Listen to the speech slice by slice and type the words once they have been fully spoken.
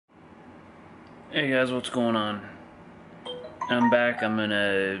Hey guys, what's going on? I'm back.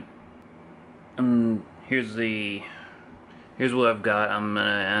 Here's what I've got. I'm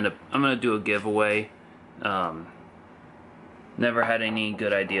gonna do a giveaway. Um, Never had any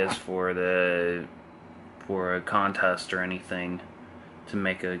good ideas for a contest or anything to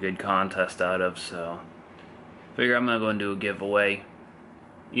make a good contest out of, so figure I'm gonna go and do a giveaway.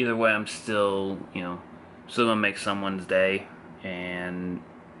 Either way, I'm still gonna make someone's day, and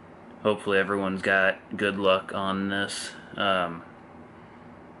hopefully everyone's got good luck on this.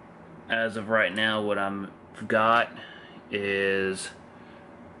 As of right now, what I've got is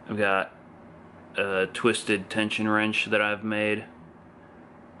I've got a twisted tension wrench that I've made.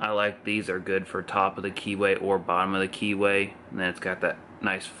 I like these, are good for top of the keyway or bottom of the keyway, and then it's got that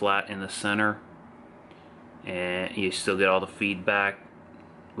nice flat in the center, and you still get all the feedback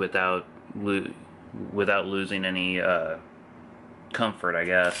without losing any comfort, I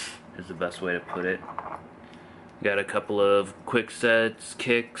guess is the best way to put it. Got a couple of quick sets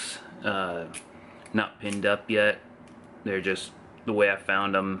kicks, not pinned up yet. They're just the way I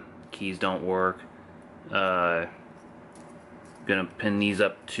found them. Keys don't work. Gonna pin these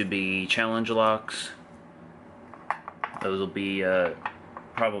up to be challenge locks. Those will be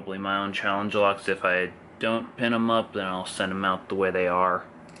probably my own challenge locks. If I don't pin them up, then I'll send them out the way they are,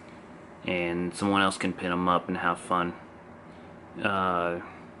 and someone else can pin them up and have fun.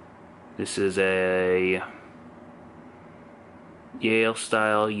 This is a Yale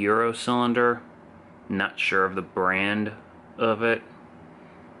style Euro cylinder. Not sure of the brand of it,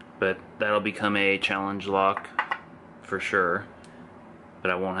 but that'll become a challenge lock for sure, but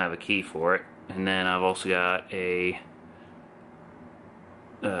I won't have a key for it. And then I've also got a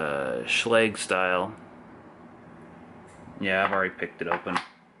Schleg style. Yeah, I've already picked it open.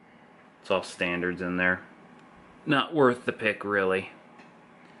 It's all standards in there. Not worth the pick, really.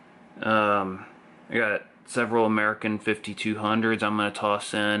 I got several American 5200s I'm going to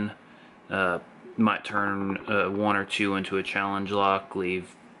toss in. Might turn one or two into a challenge lock,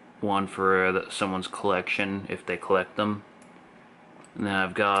 leave one for someone's collection if they collect them. And then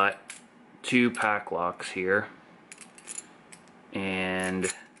I've got two pack locks here,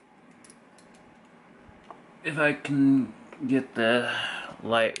 and if I can get the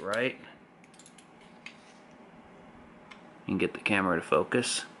light right and get the camera to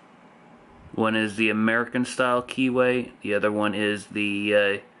focus. One is the American style keyway, the other one is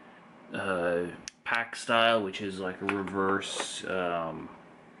the pack style, which is like a reverse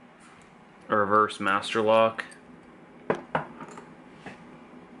master lock.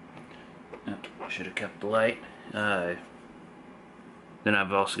 Should have kept the light. Then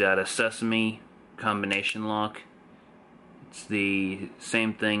I've also got a sesame combination lock. It's the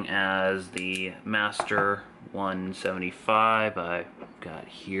same thing as the Master 175 I've got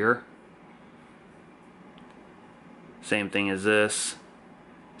here. Same thing as this.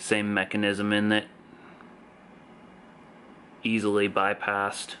 Same mechanism in it. Easily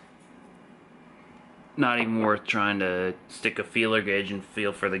bypassed. Not even worth trying to stick a feeler gauge and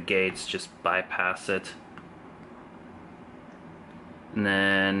feel for the gates, just bypass it. And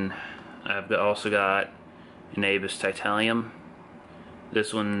then I've also got an Avis titanium.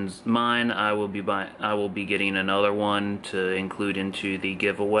 This one's mine. I will be getting another one to include into the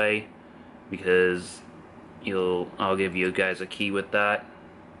giveaway, because I'll give you guys a key with that.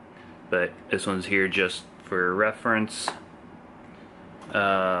 But this one's here just for reference.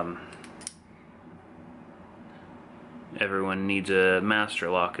 Everyone needs a master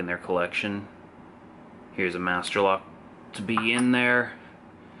lock in their collection. Here's a master lock to be in there.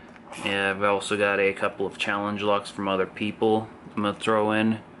 And I've also got a couple of challenge locks from other people I'm gonna throw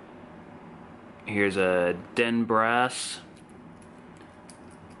in. Here's a Den Brass.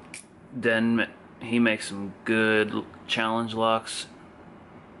 He makes some good challenge locks.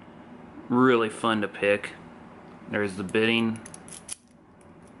 Really fun to pick. There's the bitting.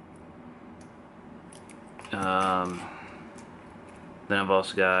 Then I've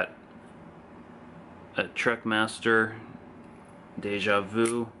also got a Truckmaster Deja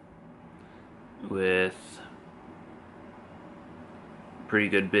Vu with pretty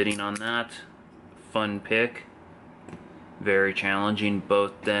good bitting on that. Fun pick. Very challenging.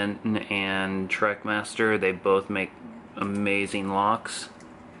 Both Den and Truckmaster, they both make amazing locks.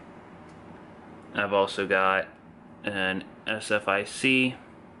 I've also got an SFIC.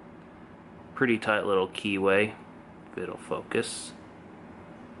 Pretty tight little keyway, if it'll focus.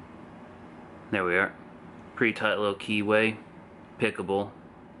 There we are. Pretty tight little keyway, pickable.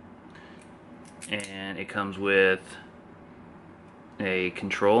 And it comes with a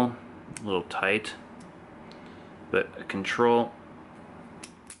control, a little tight, but a control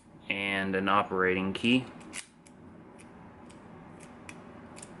and an operating key.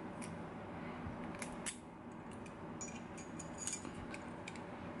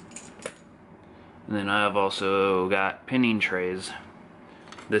 And then I've also got pinning trays.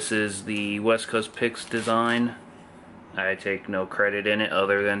 This is the West Coast Picks design. I take no credit in it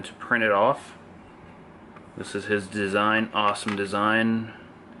other than to print it off. This is his design, awesome design.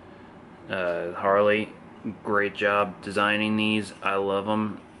 Harley, great job designing these. I love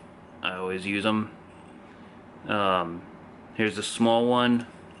them. I always use them. Here's the small one.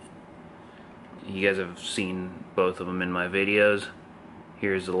 You guys have seen both of them in my videos.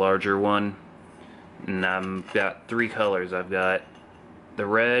 Here's the larger one. And I've got three colors. I've got the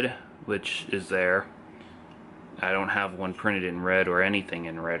red, which is there. I don't have one printed in red or anything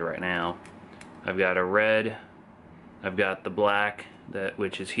in red right now. I've got a red, I've got the black,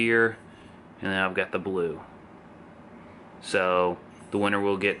 which is here, and then I've got the blue. So the winner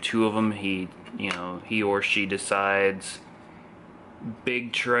will get two of them. He or she decides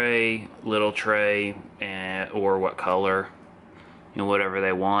big tray, little tray, or what color, whatever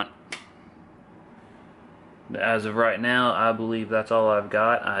they want. As of right now, I believe that's all I've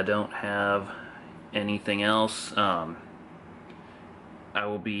got. I don't have anything else. I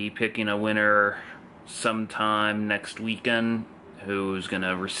will be picking a winner sometime next weekend who's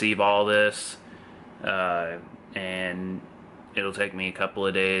gonna receive all this, and it'll take me a couple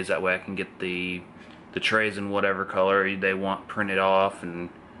of days. That way I can get the trays in whatever color they want printed off, and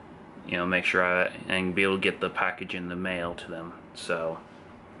make sure and be able to get the package in the mail to them. So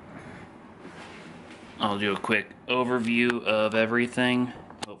I'll do a quick overview of everything.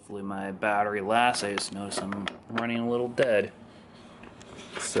 Hopefully my battery lasts. I just noticed I'm running a little dead.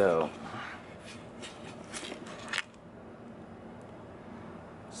 So,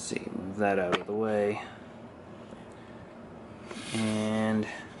 let's see, move that out of the way. And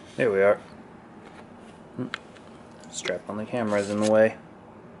there we are. Strap on the camera's in the way.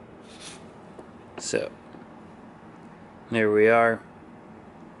 So, there we are.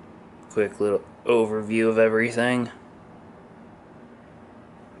 Quick little overview of everything.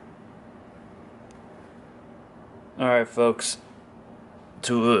 Alright folks,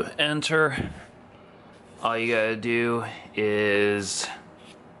 to enter, all you gotta do is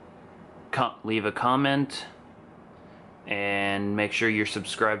leave a comment and make sure you're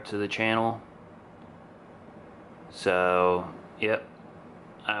subscribed to the channel. So, yep,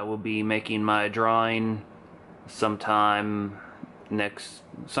 I will be making my drawing sometime next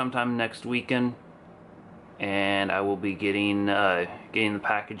weekend, and I will be getting the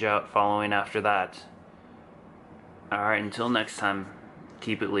package out following after that. Alright, until next time,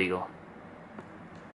 keep it legal.